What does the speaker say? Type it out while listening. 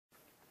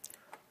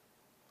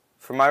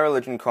for my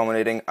religion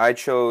culminating, I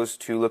chose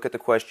to look at the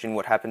question,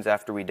 what happens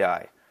after we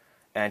die?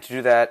 And to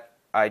do that,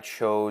 I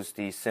chose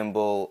the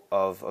symbol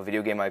of a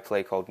video game I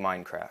play called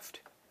Minecraft.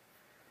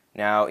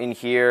 Now, in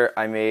here,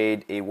 I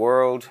made a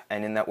world,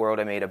 and in that world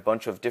I made a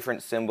bunch of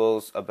different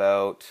symbols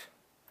about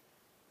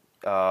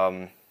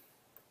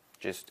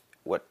just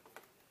what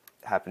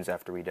happens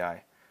after we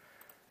die.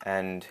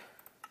 And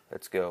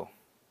let's go.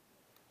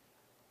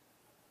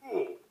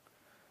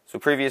 So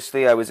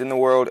previously I was in the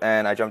world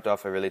and I jumped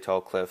off a really tall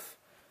cliff,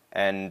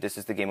 and this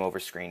is the game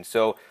over screen.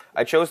 So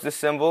I chose this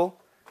symbol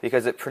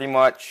because it pretty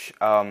much,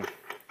 well,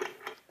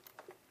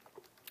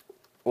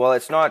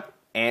 it's not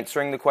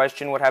answering the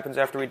question what happens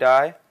after we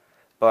die,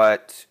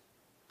 but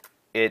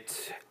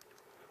it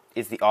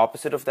is the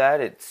opposite of that.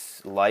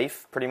 It's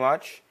life, pretty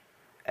much.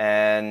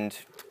 And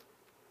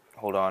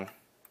hold on.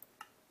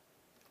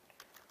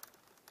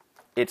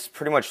 It's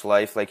pretty much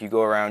life. Like, you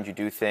go around, you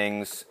do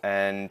things,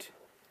 and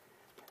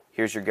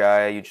here's your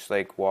guy, you just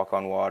like walk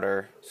on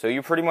water. So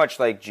you're pretty much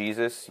like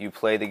Jesus. You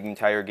play the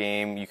entire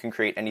game. You can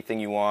create anything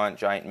you want,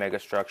 giant mega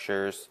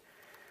structures.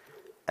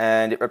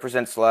 And it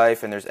represents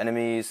life, and there's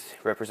enemies.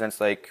 It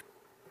represents like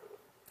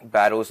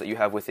battles that you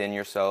have within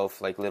yourself,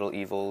 like little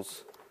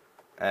evils.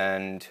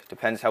 And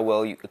depends how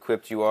well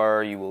equipped you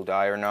are, you will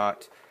die or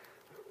not.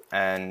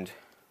 And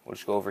we'll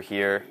just go over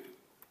here.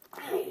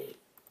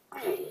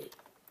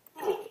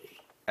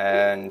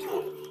 And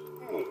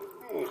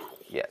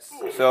yes.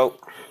 So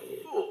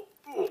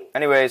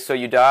anyway, so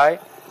you die,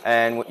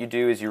 and what you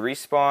do is you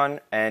respawn,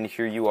 and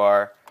here you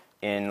are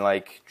in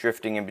like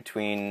drifting in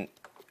between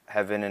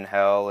heaven and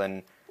hell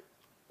and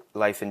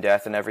life and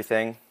death and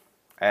everything.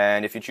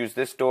 And if you choose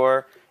this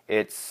door,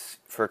 it's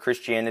for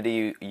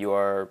Christianity.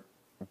 You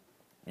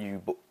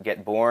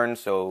get born,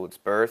 so it's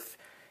birth.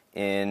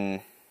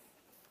 In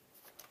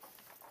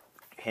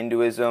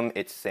Hinduism,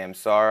 it's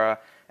samsara,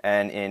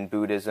 and in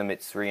Buddhism,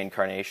 it's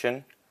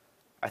reincarnation.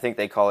 I think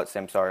they call it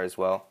samsara as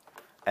well.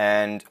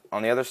 And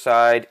on the other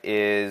side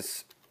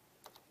is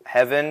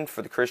heaven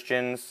for the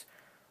Christians.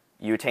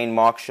 You attain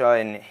moksha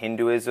in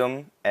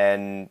Hinduism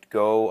and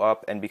go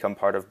up and become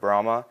part of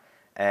Brahma.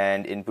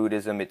 And in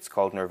Buddhism, it's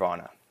called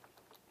nirvana.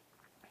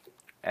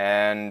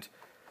 And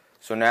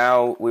so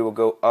now we will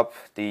go up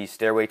the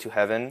stairway to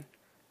heaven.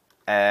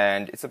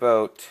 And it's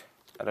about,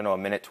 I don't know, a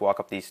minute to walk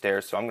up these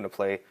stairs. So I'm going to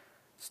play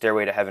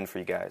Stairway to Heaven for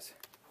you guys.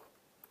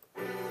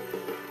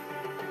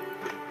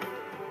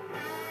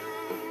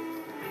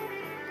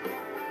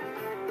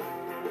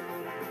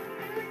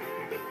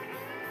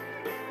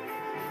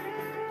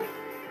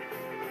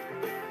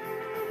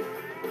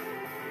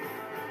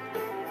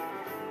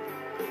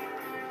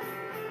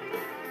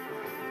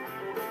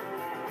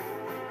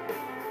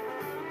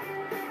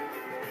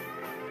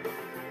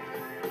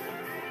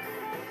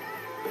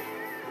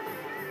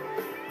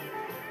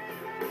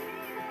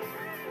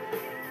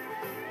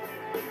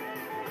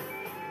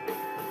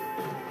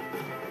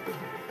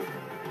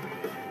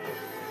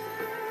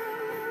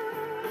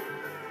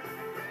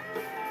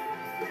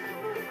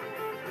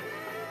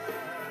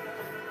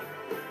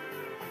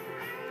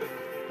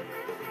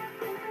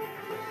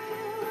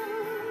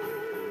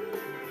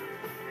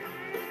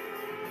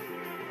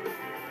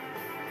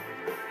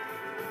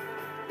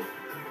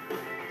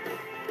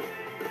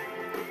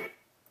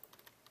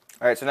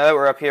 Alright, so now that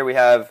we're up here, we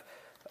have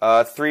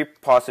three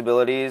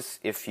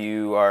possibilities. If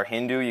you are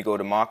Hindu, you go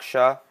to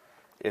moksha.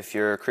 If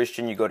you're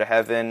Christian, you go to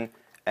heaven.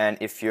 And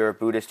if you're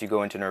Buddhist, you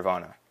go into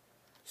nirvana.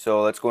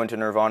 So let's go into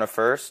nirvana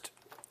first.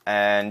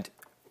 And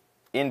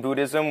in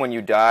Buddhism, when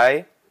you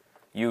die,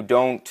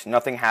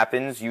 nothing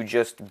happens. You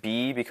just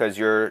be, because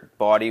your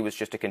body was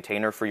just a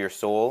container for your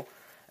soul.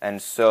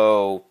 And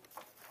so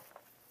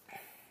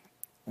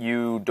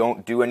you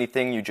don't do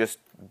anything, you just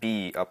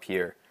be up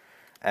here.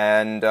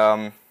 And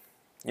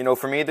you know,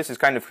 for me, this is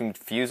kind of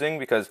confusing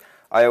because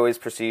I always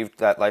perceived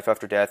that life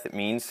after death, it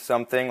means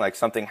something, like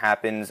something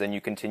happens and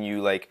you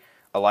continue like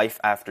a life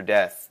after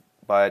death.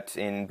 But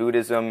in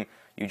Buddhism,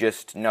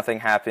 nothing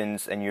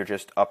happens and you're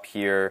just up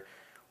here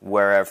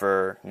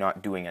wherever,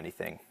 not doing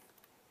anything.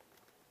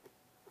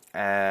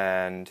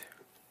 And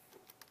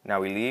now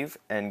we leave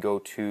and go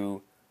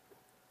to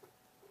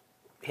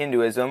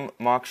Hinduism,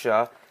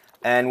 moksha.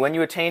 And when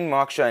you attain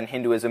moksha in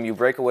Hinduism, you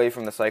break away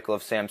from the cycle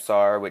of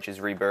samsara, which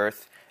is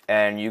rebirth.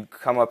 And you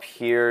come up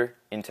here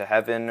into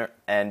heaven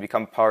and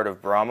become part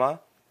of Brahma,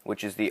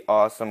 which is the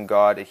awesome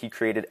God. He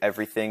created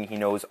everything. He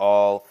knows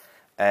all.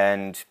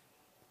 And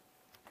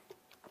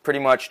pretty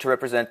much to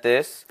represent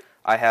this,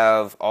 I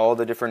have all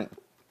the different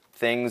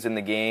things in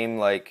the game,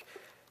 like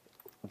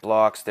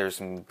blocks. There's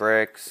some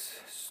bricks,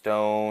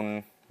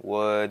 stone,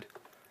 wood.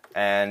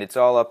 And it's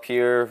all up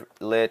here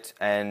lit.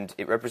 And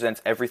it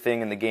represents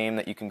everything in the game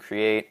that you can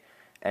create.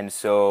 And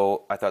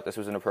so I thought this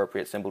was an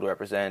appropriate symbol to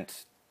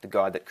represent the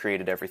God that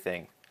created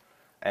everything.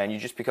 And you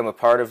just become a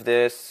part of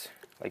this,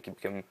 like you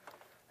become,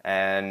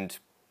 and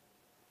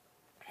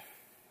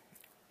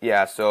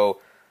yeah,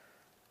 so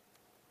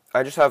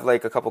I just have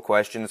like a couple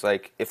questions,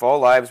 like if all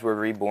lives were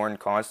reborn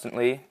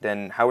constantly,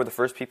 then how were the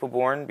first people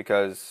born?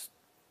 Because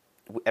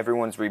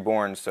everyone's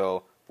reborn,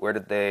 so Where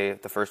did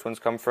the first ones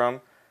come from?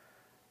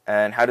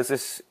 And how does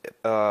this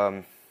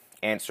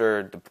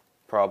answer the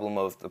problem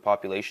of the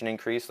population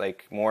increase?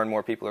 Like, more and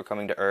more people are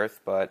coming to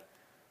Earth, but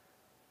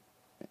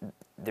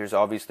there's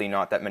obviously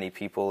not that many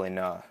people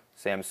in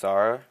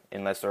Samsara,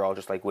 unless they're all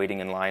just like waiting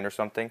in line or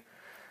something.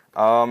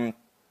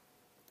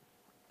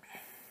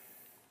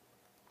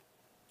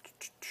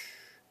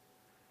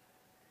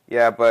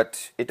 Yeah,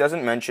 but it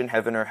doesn't mention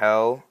heaven or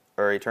hell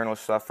or eternal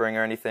suffering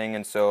or anything,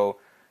 and so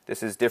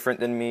this is different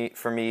than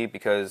for me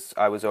because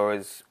I was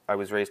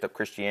raised up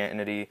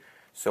Christianity,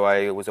 so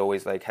I was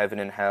always like heaven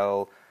and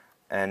hell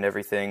and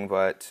everything,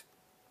 but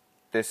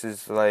this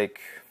is like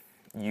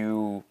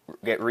you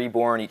get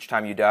reborn each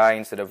time you die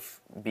instead of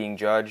being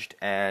judged,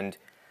 and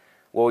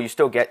well, you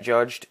still get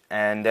judged,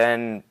 and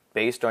then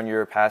based on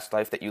your past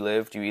life that you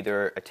lived, you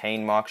either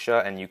attain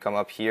moksha and you come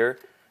up here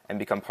and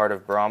become part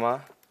of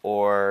Brahma,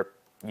 or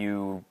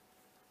you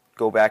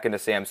go back into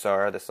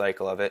samsara, the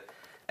cycle of it,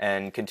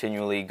 and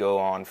continually go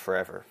on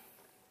forever.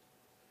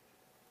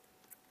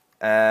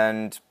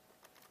 And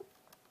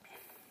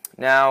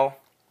now,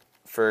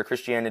 for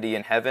Christianity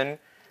in heaven,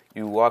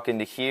 you walk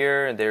into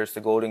here, and there's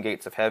the golden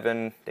gates of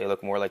heaven. They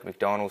look more like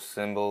McDonald's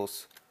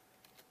symbols.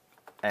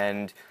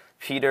 And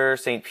Peter,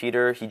 St.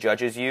 Peter, he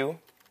judges you.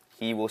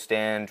 He will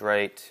stand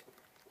right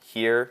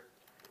here,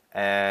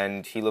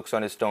 and he looks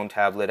on his stone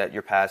tablet at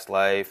your past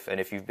life,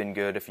 and if you've been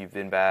good, if you've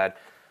been bad.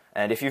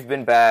 And if you've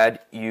been bad,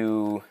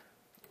 you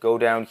go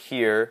down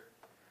here,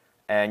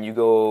 and you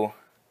go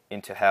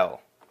into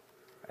hell.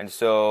 And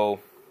so,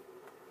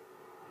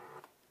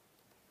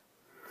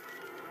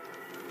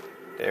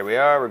 there we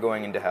are, we're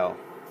going into hell.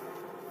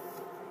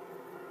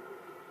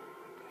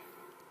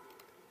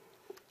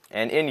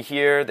 And in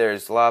here,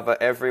 there's lava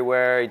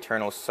everywhere,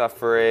 eternal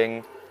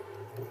suffering,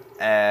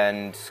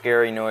 and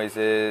scary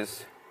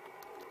noises.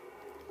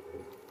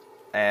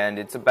 And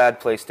it's a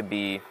bad place to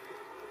be.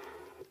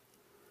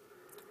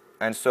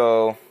 And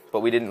so,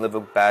 but we didn't live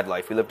a bad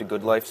life. We lived a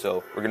good life,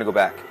 so we're going to go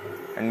back.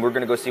 And we're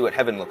going to go see what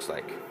heaven looks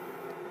like.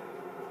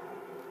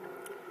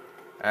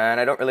 And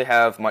I don't really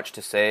have much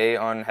to say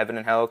on heaven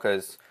and hell,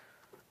 because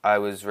I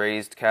was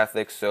raised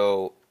Catholic,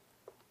 so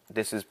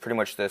this is pretty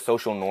much the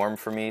social norm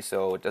for me,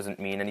 so it doesn't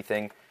mean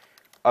anything.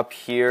 Up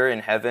here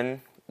in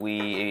heaven,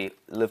 we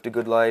lived a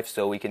good life,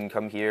 so we can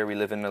come here. We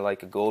live in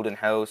like a golden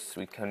house.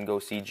 We can go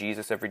see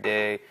Jesus every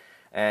day.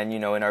 And, you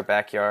know, in our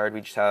backyard,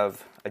 we just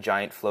have a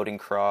giant floating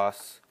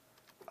cross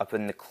up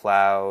in the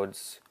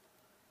clouds,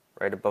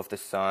 right above the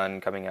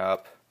sun coming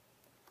up.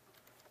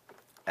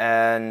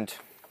 And,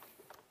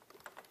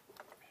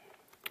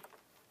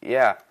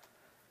 yeah.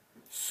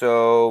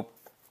 So,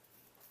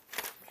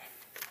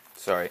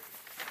 sorry.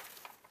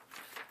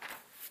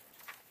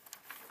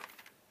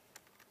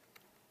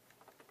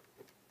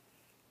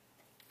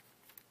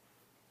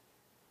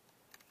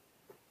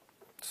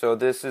 So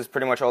this is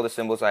pretty much all the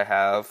symbols I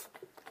have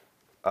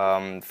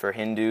for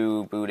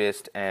Hindu,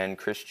 Buddhist, and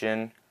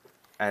Christian.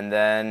 And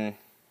then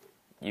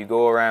you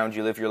go around,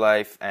 you live your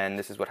life, and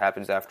this is what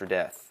happens after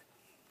death.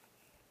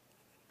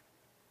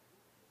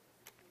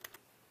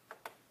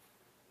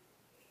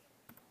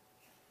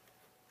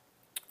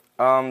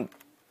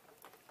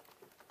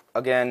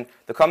 Again,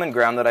 the common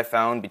ground that I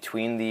found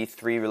between the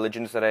three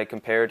religions that I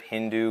compared,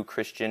 Hindu,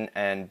 Christian,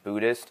 and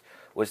Buddhist,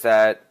 was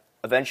that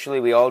eventually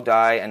we all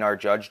die and are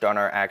judged on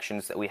our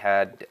actions that we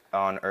had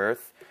on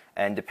earth.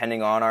 And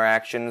depending on our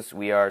actions,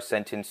 we are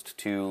sentenced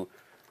to,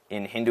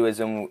 in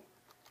Hinduism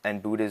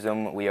and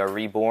Buddhism, we are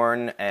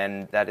reborn,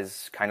 and that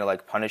is kind of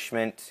like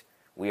punishment.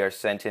 We are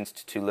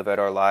sentenced to live out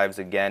our lives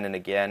again and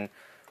again,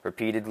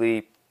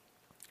 repeatedly,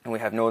 and we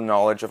have no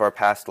knowledge of our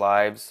past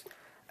lives.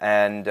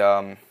 And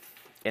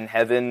in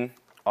heaven,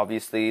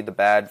 obviously, the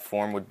bad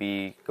form would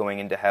be going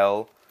into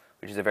hell,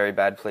 which is a very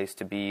bad place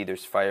to be.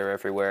 There's fire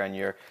everywhere, and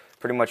you're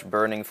pretty much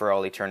burning for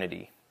all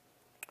eternity.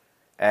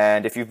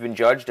 And if you've been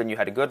judged and you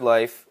had a good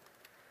life,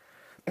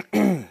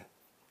 in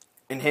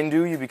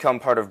Hindu, you become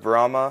part of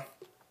Brahma,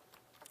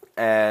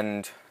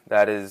 and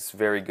that is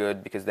very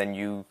good because then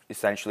you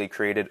essentially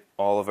created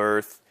all of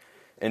Earth.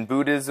 In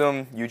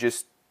Buddhism, you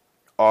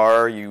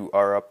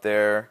are up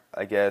there,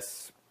 I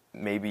guess.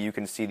 Maybe you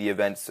can see the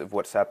events of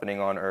what's happening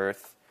on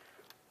Earth.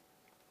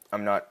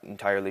 I'm not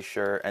entirely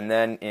sure. And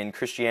then in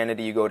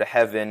Christianity, you go to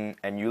heaven,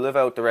 and you live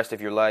out the rest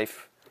of your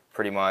life,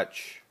 pretty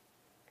much.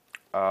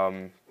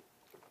 And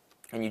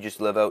you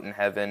just live out in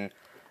heaven,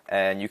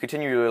 and you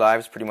continue your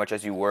lives pretty much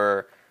as you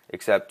were,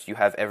 except you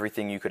have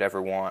everything you could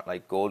ever want,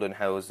 like golden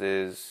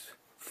houses,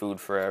 food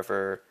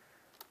forever.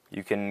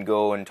 You can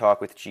go and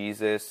talk with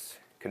Jesus,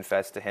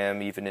 confess to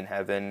him, even in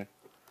heaven.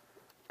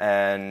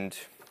 And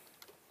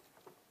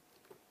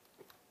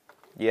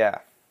yeah.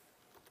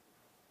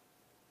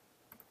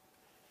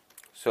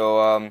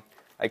 So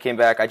I came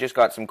back. I just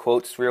got some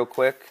quotes real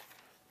quick.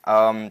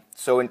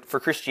 For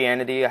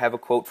Christianity, I have a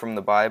quote from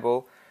the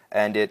Bible,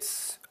 and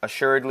it's,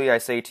 "Assuredly I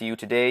say to you,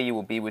 today you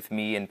will be with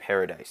me in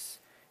paradise."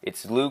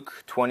 It's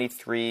Luke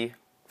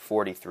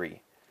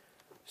 23:43.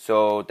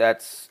 So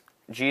that's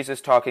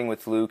Jesus talking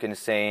with Luke and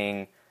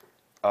saying,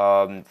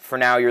 For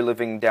now, you're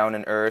living down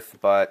on earth,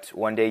 but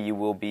one day you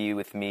will be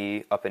with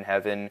me up in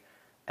heaven,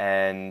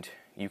 and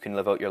you can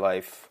live out your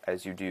life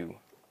as you do.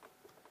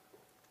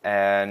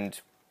 And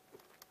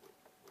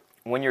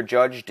when you're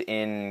judged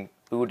in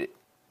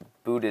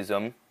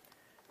Buddhism,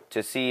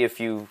 to see if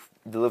you've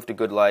lived a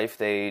good life,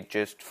 they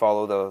just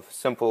follow the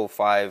simple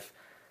 5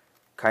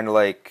 kind of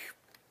like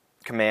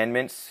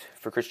commandments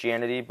for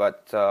Christianity,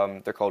 but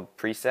they're called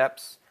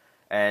precepts,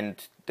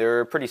 and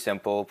they're pretty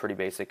simple, pretty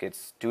basic.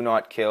 It's do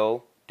not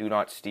kill, do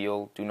not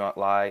steal, do not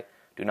lie,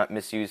 do not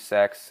misuse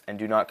sex, and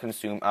do not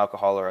consume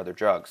alcohol or other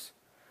drugs.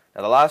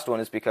 Now the last one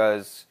is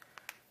because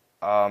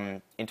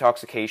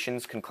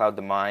intoxications can cloud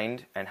the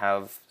mind and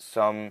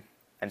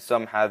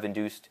some have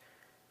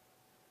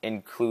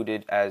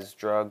included as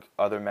drug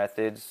other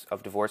methods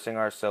of divorcing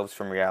ourselves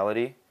from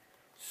reality.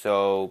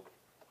 So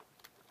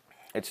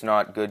it's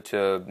not good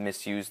to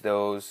misuse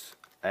those.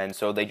 And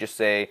so they just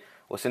say,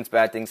 well, since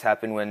bad things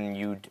happen when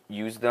you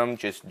use them,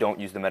 just don't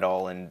use them at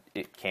all, and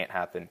it can't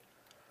happen.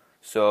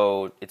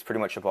 So it's pretty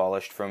much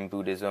abolished from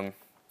Buddhism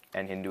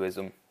and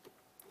Hinduism.